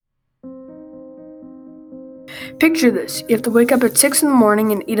Picture this. You have to wake up at 6 in the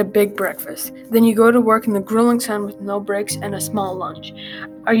morning and eat a big breakfast. Then you go to work in the grueling sun with no breaks and a small lunch.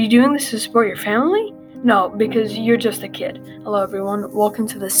 Are you doing this to support your family? No, because you're just a kid. Hello everyone, welcome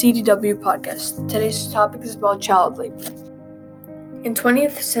to the CDW podcast. Today's topic is about child labor. In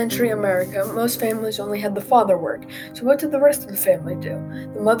 20th century America, most families only had the father work, so what did the rest of the family do?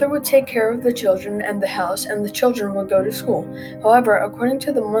 The mother would take care of the children and the house, and the children would go to school. However, according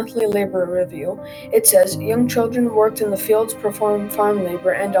to the Monthly Labor Review, it says young children worked in the fields, performed farm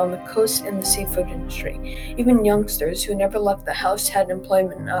labor, and on the coast in the seafood industry. Even youngsters who never left the house had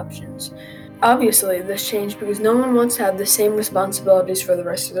employment options. Obviously, this changed because no one wants to have the same responsibilities for the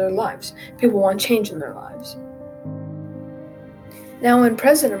rest of their lives. People want change in their lives. Now, in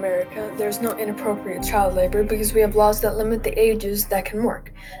present America, there's no inappropriate child labor because we have laws that limit the ages that can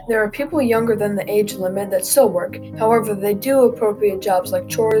work. There are people younger than the age limit that still work. However, they do appropriate jobs like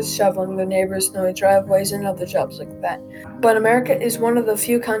chores, shoveling their neighbors' snowy driveways, and other jobs like that. But America is one of the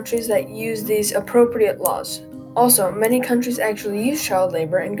few countries that use these appropriate laws. Also, many countries actually use child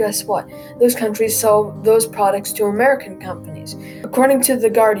labor, and guess what? Those countries sell those products to American companies. According to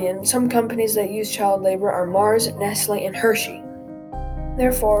The Guardian, some companies that use child labor are Mars, Nestle, and Hershey.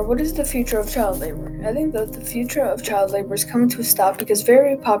 Therefore, what is the future of child labor? I think that the future of child labor is coming to a stop because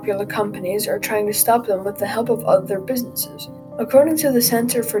very popular companies are trying to stop them with the help of other businesses. According to the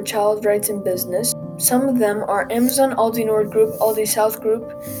Center for Child Rights in Business, some of them are Amazon, Aldi Nord Group, Aldi South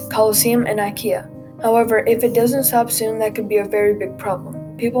Group, Coliseum, and IKEA. However, if it doesn't stop soon, that could be a very big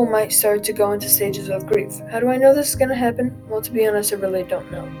problem. People might start to go into stages of grief. How do I know this is going to happen? Well, to be honest, I really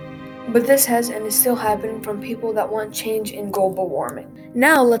don't know. But this has and is still happening from people that want change in global warming.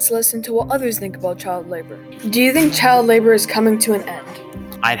 Now let's listen to what others think about child labor. Do you think child labor is coming to an end?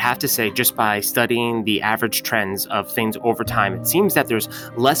 I'd have to say, just by studying the average trends of things over time, it seems that there's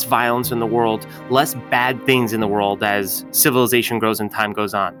less violence in the world, less bad things in the world as civilization grows and time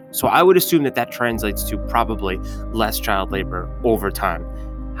goes on. So I would assume that translates to probably less child labor over time.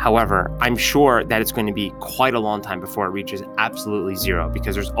 However, I'm sure that it's going to be quite a long time before it reaches absolutely zero,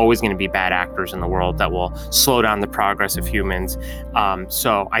 because there's always going to be bad actors in the world that will slow down the progress of humans.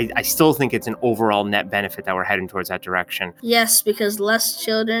 So I still think it's an overall net benefit that we're heading towards that direction. Yes, because less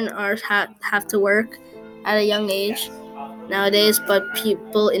children have to work at a young age nowadays, but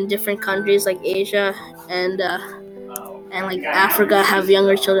people in different countries like Asia and like Africa have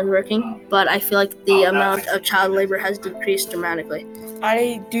younger children working. But I feel like the amount of child labor has decreased dramatically.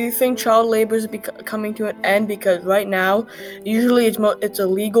 I do think child labor is coming to an end because right now, usually it's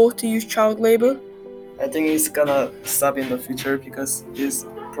illegal to use child labor. I think it's gonna stop in the future because it's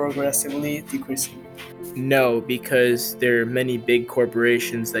progressively decreasing. No, because there are many big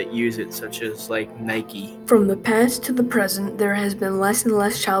corporations that use it, such as like Nike. From the past to the present, there has been less and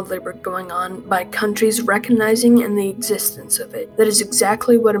less child labor going on by countries recognizing and the existence of it. That is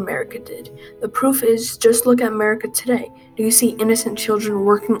exactly what America did. The proof is, just look at America today. Do you see innocent children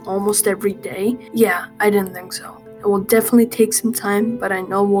working almost every day? Yeah, I didn't think so. It will definitely take some time, but I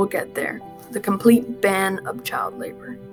know we'll get there. The complete ban of child labor.